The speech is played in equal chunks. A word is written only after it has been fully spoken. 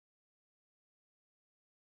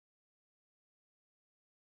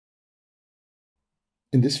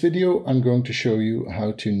In this video, I'm going to show you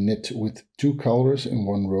how to knit with two colors in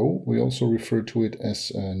one row. We also refer to it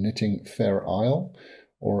as knitting Fair Isle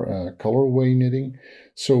or colorway knitting.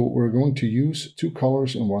 So we're going to use two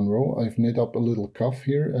colors in one row. I've knit up a little cuff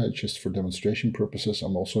here just for demonstration purposes.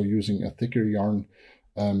 I'm also using a thicker yarn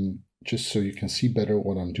just so you can see better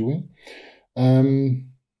what I'm doing.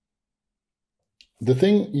 The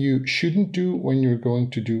thing you shouldn't do when you're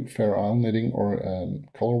going to do Fair Isle knitting or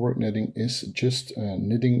colorwork knitting is just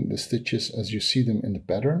knitting the stitches as you see them in the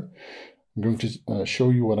pattern. I'm going to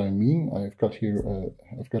show you what I mean. I've got here,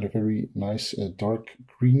 I've got a very nice dark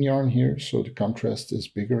green yarn here, so the contrast is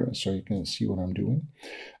bigger, so you can see what I'm doing.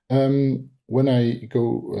 When I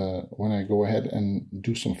go ahead and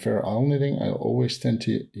do some Fair Isle knitting, I always tend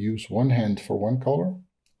to use one hand for one color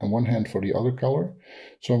and one hand for the other color.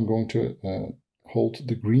 So I'm going to hold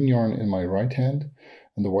the green yarn in my right hand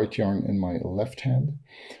and the white yarn in my left hand.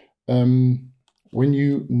 When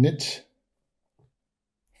you knit,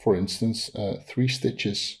 for instance, 3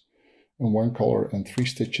 stitches in one color and 3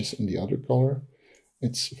 stitches in the other color,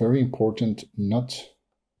 it's very important not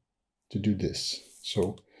to do this.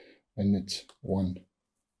 So I knit 1,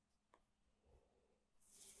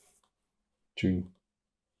 2,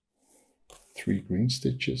 3 green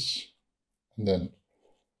stitches, and then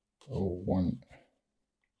 1,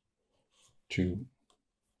 2,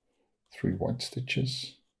 3 white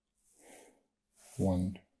stitches,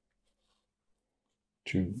 1,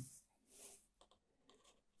 2,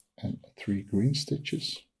 and 3 green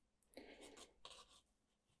stitches.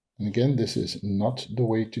 And again, this is not the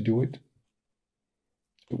way to do it.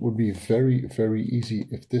 It would be very, very easy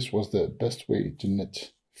if this was the best way to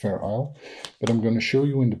knit Fair Isle, but I'm going to show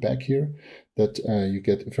you in the back here that you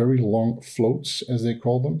get very long floats, as they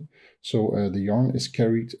call them. So the yarn is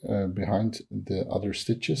carried behind the other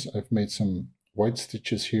stitches. I've made some white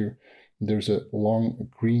stitches here. There's a long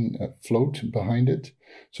green float behind it.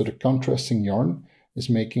 So the contrasting yarn is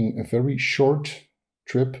making a very short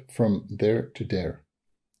trip from there to there,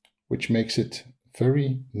 which makes it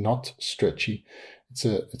very not stretchy.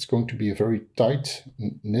 It's going to be a very tight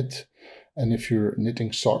knit. And if you're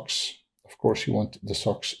knitting socks, of course you want the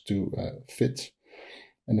socks to fit.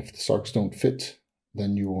 And if the socks don't fit,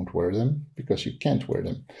 then you won't wear them because you can't wear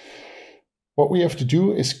them. What we have to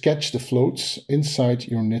do is catch the floats inside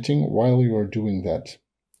your knitting while you are doing that.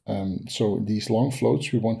 So these long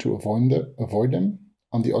floats, we want to avoid them.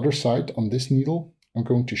 On the other side, on this needle, I'm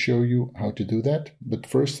going to show you how to do that. But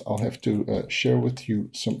first, I'll have to share with you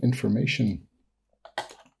some information.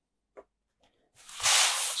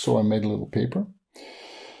 So I made a little paper.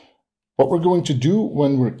 What we're going to do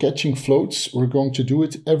when we're catching floats, we're going to do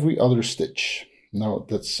it every other stitch. Now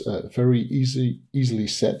that's very easily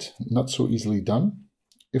said, not so easily done.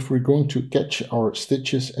 If we're going to catch our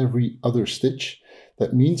stitches every other stitch,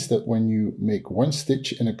 that means that when you make one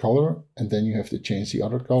stitch in a color and then you have to change the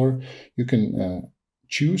other color, you can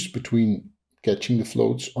choose between catching the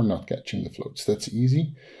floats or not catching the floats. That's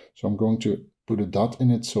easy. So I'm going to put a dot in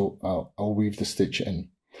it, so I'll weave the stitch in.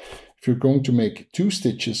 If you're going to make 2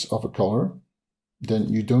 stitches of a color, then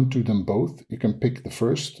you don't do them both. You can pick the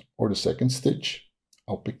first or the second stitch.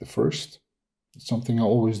 I'll pick the first. It's something I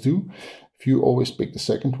always do. If you always pick the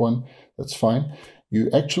second one, that's fine. You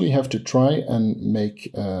actually have to try and make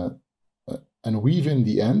and weave in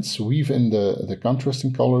the ends, weave in the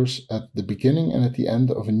contrasting colors at the beginning and at the end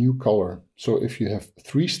of a new color. So if you have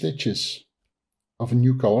 3 stitches of a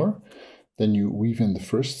new color, then you weave in the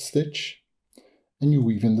first stitch and you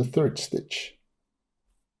weave in the third stitch.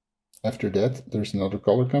 After that, there's another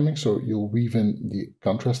color coming, so you'll weave in the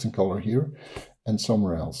contrasting color here and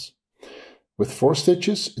somewhere else. With 4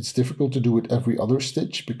 stitches, it's difficult to do it every other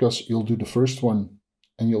stitch because you'll do the first one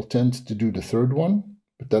and you'll tend to do the third one,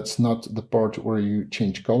 but that's not the part where you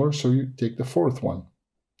change color, so you take the 4th one.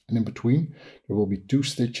 And in between, there will be 2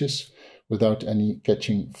 stitches without any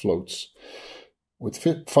catching floats. With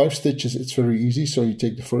 5 stitches, it's very easy, so you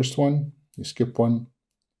take the first one, you skip one,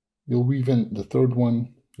 you'll weave in the third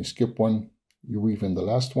one, you skip one, you weave in the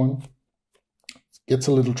last one. It gets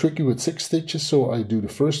a little tricky with 6 stitches, so I do the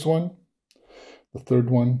first one, the third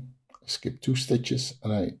one, I skip 2 stitches,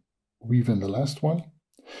 and I weave in the last one.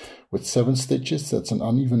 With 7 stitches, that's an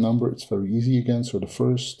uneven number, it's very easy again, so the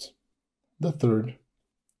first, the third,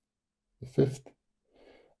 the 5th,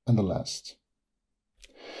 and the last.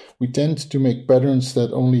 We tend to make patterns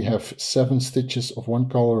that only have 7 stitches of one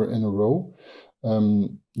color in a row.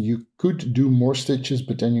 You could do more stitches,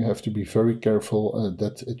 but then you have to be very careful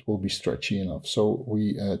that it will be stretchy enough. So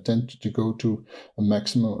we tend to go to a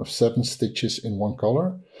maximum of 7 stitches in one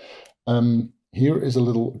color. Here is a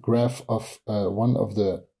little graph of one of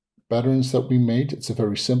the patterns that we made. It's a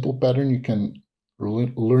very simple pattern. You can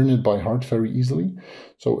learn it by heart very easily.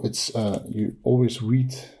 So it's you always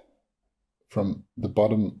read from the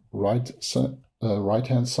bottom right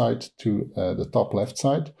hand side to the top left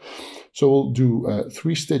side. So we'll do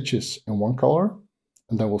 3 stitches in one color,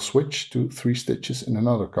 and then we'll switch to 3 stitches in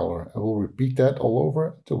another color. And we'll repeat that all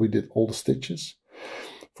over until we did all the stitches.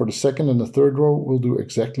 For the second and the third row, we'll do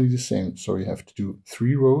exactly the same. So you have to do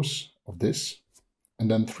 3 rows of this, and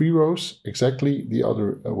then 3 rows exactly the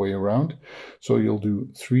other way around. So you'll do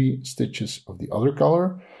 3 stitches of the other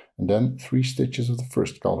color, and then 3 stitches of the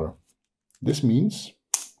first color. This means,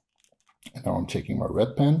 and now I'm taking my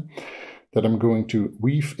red pen, that I'm going to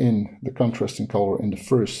weave in the contrasting color in the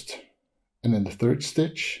first and in the third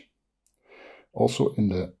stitch, also in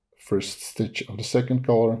the first stitch of the second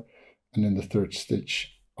color, and in the third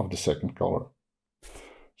stitch of the second color.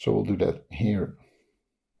 So we'll do that here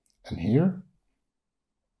and here,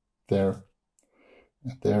 there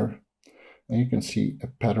and there, and you can see a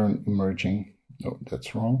pattern emerging. No,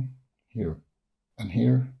 that's wrong. Here and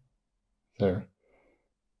here, there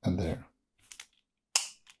and there.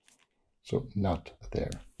 So not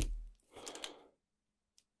there.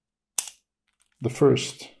 The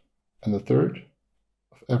first and the third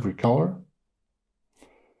of every color,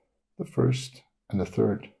 the first and the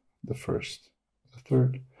third, the first, the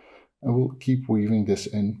third, and we'll keep weaving this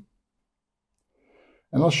in.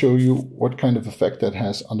 And I'll show you what kind of effect that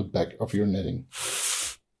has on the back of your knitting.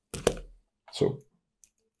 So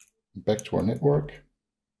back to our knit work.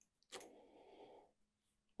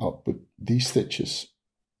 I'll put these stitches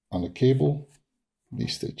on the cable,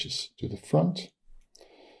 these stitches to the front,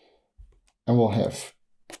 and we'll have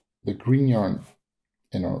the green yarn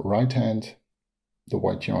in our right hand, the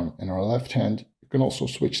white yarn in our left hand. You can also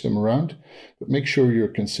switch them around, but make sure you're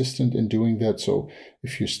consistent in doing that. So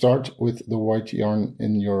if you start with the white yarn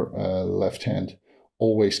in your left hand,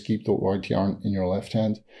 always keep the white yarn in your left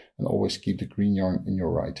hand, and always keep the green yarn in your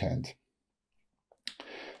right hand.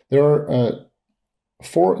 There are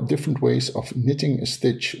 4 different ways of knitting a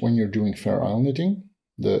stitch when you're doing Fair Isle knitting.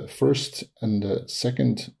 The first and the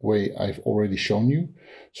second way I've already shown you.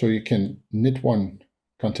 So you can knit one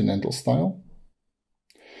continental style.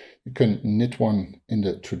 You can knit one in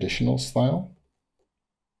the traditional style.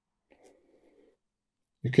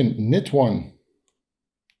 You can knit one,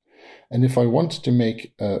 and if I want to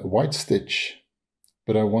make a white stitch,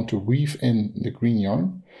 but I want to weave in the green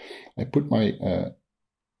yarn, I put my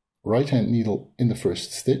right hand needle in the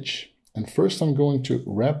first stitch, and first I'm going to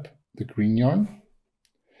wrap the green yarn,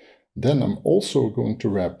 then I'm also going to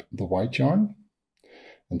wrap the white yarn,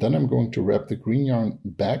 and then I'm going to wrap the green yarn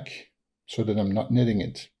back so that I'm not knitting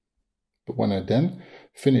it. But when I then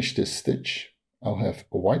finish this stitch, I'll have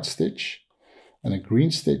a white stitch and a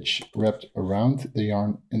green stitch wrapped around the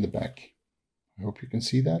yarn in the back. I hope you can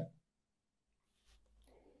see that.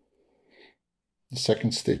 The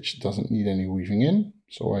second stitch doesn't need any weaving in,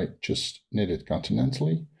 so I just knit it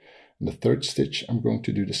continentally. And the third stitch, I'm going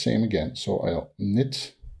to do the same again. So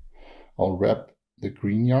I'll wrap the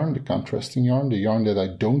green yarn, the contrasting yarn, the yarn that I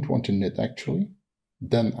don't want to knit actually.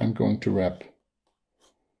 Then I'm going to wrap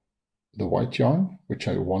the white yarn, which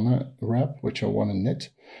I want to wrap, which I want to knit.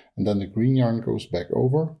 And then the green yarn goes back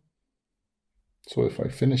over. So if I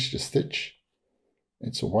finish the stitch,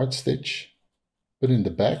 it's a white stitch, but in the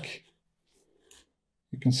back,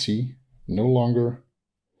 you can see no longer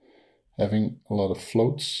having a lot of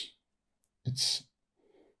floats. It's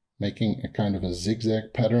making a kind of a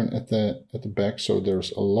zigzag pattern at the back, so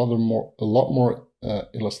there's a lot more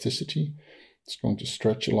elasticity. It's going to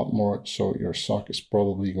stretch a lot more, so your sock is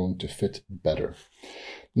probably going to fit better.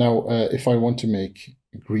 Now, if I want to make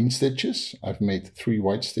green stitches, I've made 3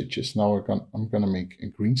 white stitches. Now I'm going to make a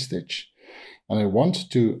green stitch, and I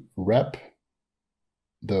want to wrap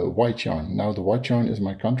the white yarn. Now the white yarn is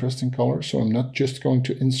my contrasting color, so I'm not just going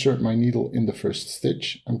to insert my needle in the first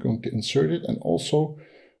stitch. I'm going to insert it and also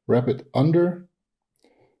wrap it under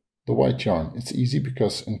the white yarn. It's easy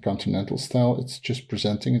because in continental style it's just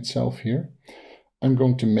presenting itself here. I'm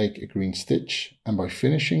going to make a green stitch, and by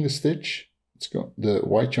finishing the stitch, the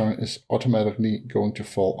white yarn is automatically going to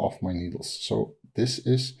fall off my needles. So this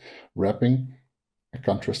is wrapping a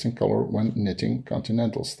contrasting color when knitting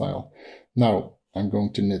continental style. Now I'm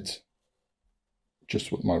going to knit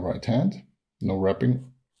just with my right hand, no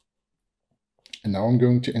wrapping. And now I'm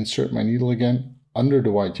going to insert my needle again under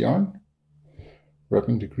the white yarn,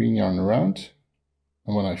 wrapping the green yarn around.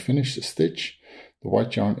 And when I finish the stitch, the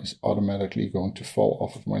white yarn is automatically going to fall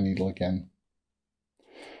off of my needle again.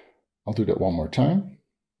 I'll do that one more time,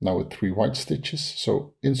 now with 3 white stitches.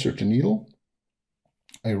 So insert the needle,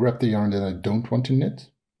 I wrap the yarn that I don't want to knit,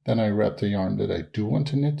 Then I wrap the yarn that I do want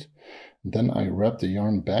to knit. Then I wrap the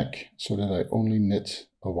yarn back so that I only knit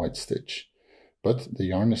a white stitch. But the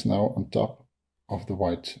yarn is now on top of the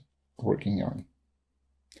white working yarn.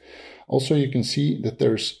 Also, you can see that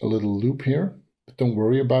there's a little loop here, but don't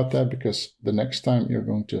worry about that, because the next time you're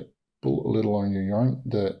going to pull a little on your yarn,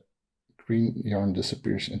 the green yarn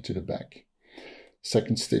disappears into the back.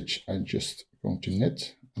 Second stitch I'm just going to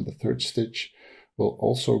knit, and the third stitch will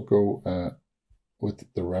also go with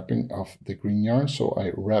the wrapping of the green yarn. So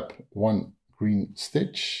I wrap one green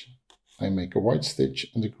stitch, I make a white stitch,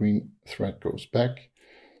 and the green thread goes back.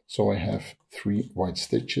 So I have 3 white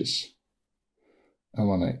stitches. And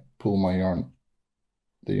when I pull my yarn,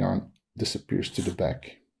 the yarn disappears to the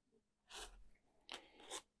back.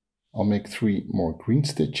 I'll make 3 more green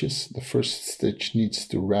stitches. The first stitch needs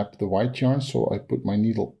to wrap the white yarn, so I put my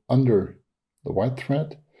needle under the white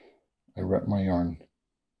thread. I wrap my yarn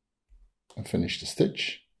and finish the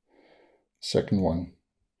stitch. Second one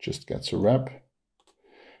just gets a wrap.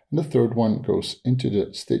 And the third one goes into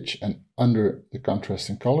the stitch and under the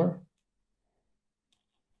contrasting color.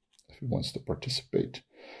 If it wants to participate,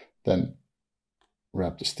 then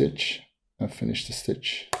wrap the stitch and finish the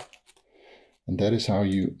stitch. And that is how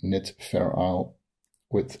you knit Fair Isle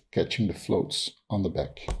with catching the floats on the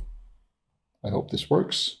back. I hope this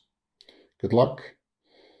works. Good luck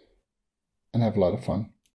and have a lot of fun.